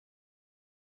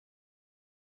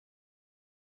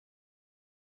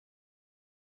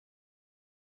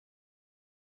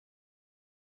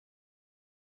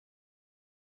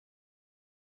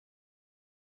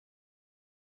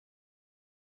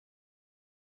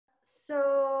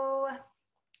So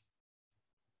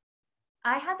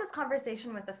I had this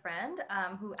conversation with a friend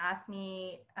who asked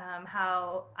me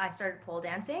how I started pole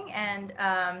dancing. And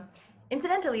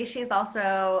incidentally, she's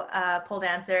also a pole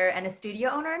dancer and a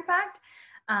studio owner, in fact.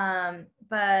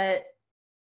 But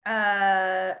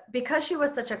because she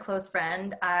was such a close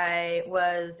friend, I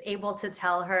was able to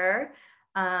tell her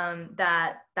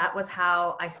that that was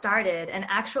how I started. And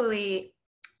actually,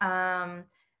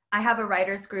 I have a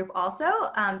writers group also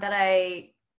that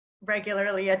I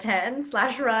regularly attend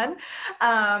slash run.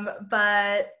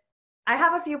 But I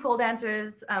have a few pole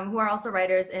dancers who are also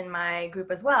writers in my group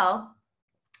as well.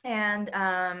 And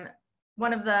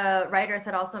one of the writers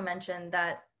had also mentioned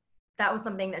that that was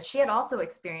something that she had also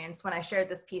experienced when I shared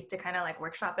this piece to kind of like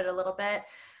workshop it a little bit.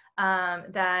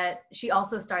 That she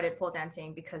also started pole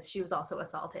dancing because she was also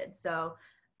assaulted. So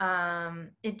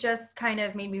it just kind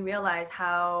of made me realize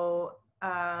how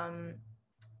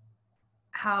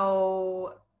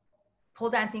pole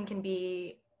dancing can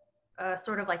be a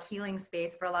sort of like healing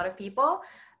space for a lot of people,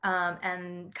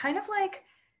 and kind of like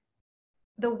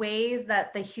the ways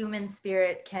that the human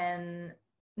spirit can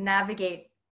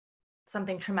navigate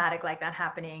something traumatic like that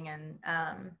happening,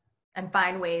 and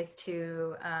find ways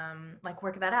to like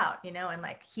work that out, and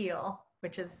like heal,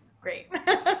 which is great.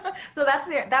 So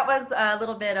that was a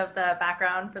little bit of the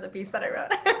background for the piece that I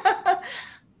wrote.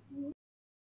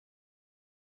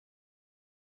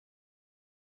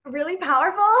 Really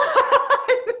powerful.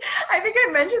 I think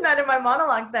I mentioned that in my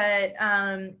monologue that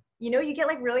you get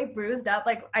like really bruised up.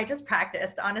 Like I just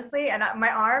practiced honestly, and my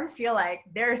arms feel like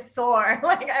they're sore.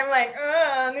 Like I'm like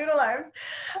noodle arms.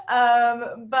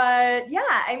 But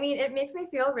yeah, I mean, it makes me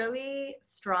feel really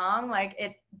strong. Like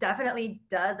it definitely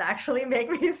does actually make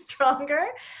me stronger.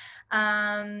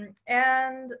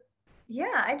 And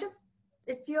yeah,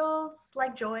 it feels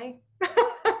like joy.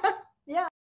 Yeah.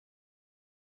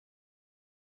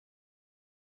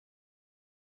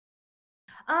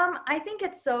 I think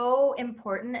it's so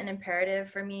important and imperative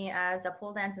for me as a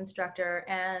pole dance instructor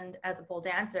and as a pole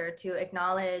dancer to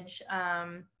acknowledge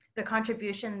the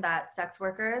contribution that sex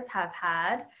workers have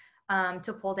had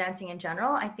to pole dancing in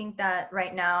general. I think that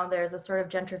right now there's a sort of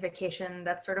gentrification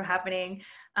that's sort of happening.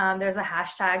 There's a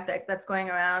hashtag that's going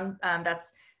around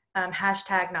that's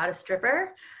hashtag not a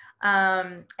stripper,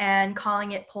 and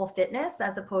calling it pole fitness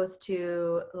as opposed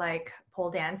to like pole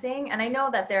dancing. And I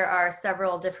know that there are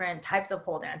several different types of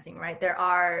pole dancing, right? There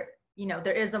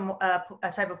is a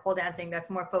type of pole dancing that's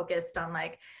more focused on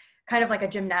like kind of like a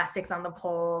gymnastics on the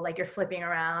pole, like you're flipping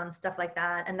around, stuff like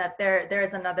that. And that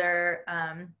there's another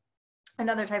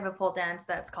type of pole dance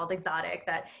that's called exotic,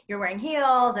 that you're wearing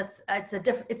heels. It's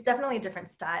definitely a different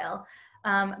style.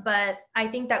 But I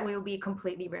think that we would be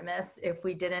completely remiss if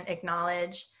we didn't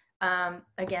acknowledge,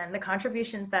 again, the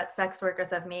contributions that sex workers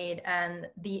have made and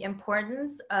the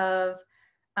importance of,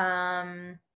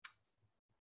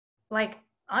 like,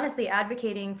 honestly,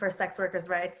 advocating for sex workers'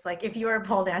 rights. Like, if you're a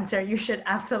pole dancer, you should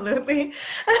absolutely,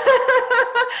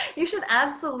 you should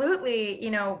absolutely,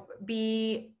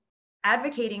 be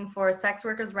advocating for sex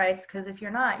workers' rights, because if you're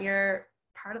not, you're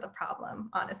part of the problem,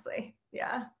 honestly.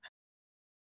 Yeah.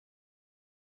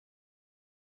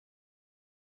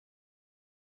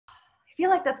 I feel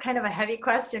like that's kind of a heavy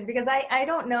question because I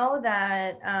don't know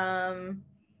that, I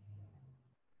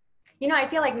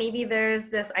feel like maybe there's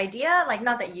this idea, like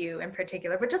not that you in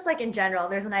particular, but just like in general,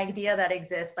 there's an idea that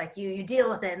exists, like you deal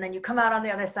with it and then you come out on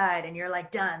the other side and you're like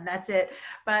done, that's it.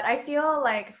 But I feel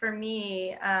like for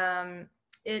me,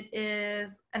 it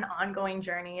is an ongoing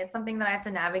journey. It's something that I have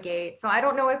to navigate. So I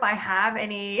don't know if I have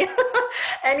any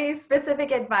any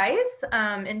specific advice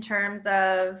in terms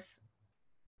of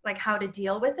like how to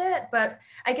deal with it. But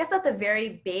I guess at the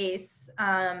very base,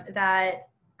 that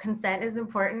consent is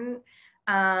important.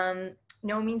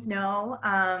 No means no.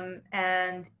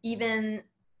 And even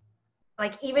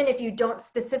if you don't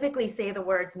specifically say the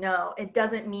words no, it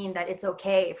doesn't mean that it's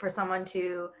okay for someone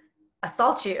to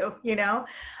assault you,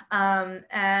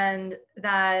 and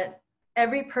that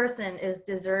every person is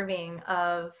deserving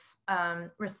of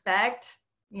respect,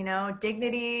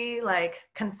 dignity, like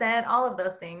consent, all of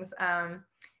those things.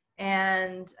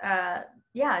 And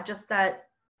yeah, just that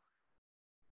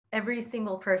every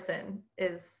single person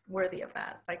is worthy of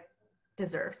that, like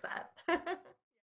deserves that.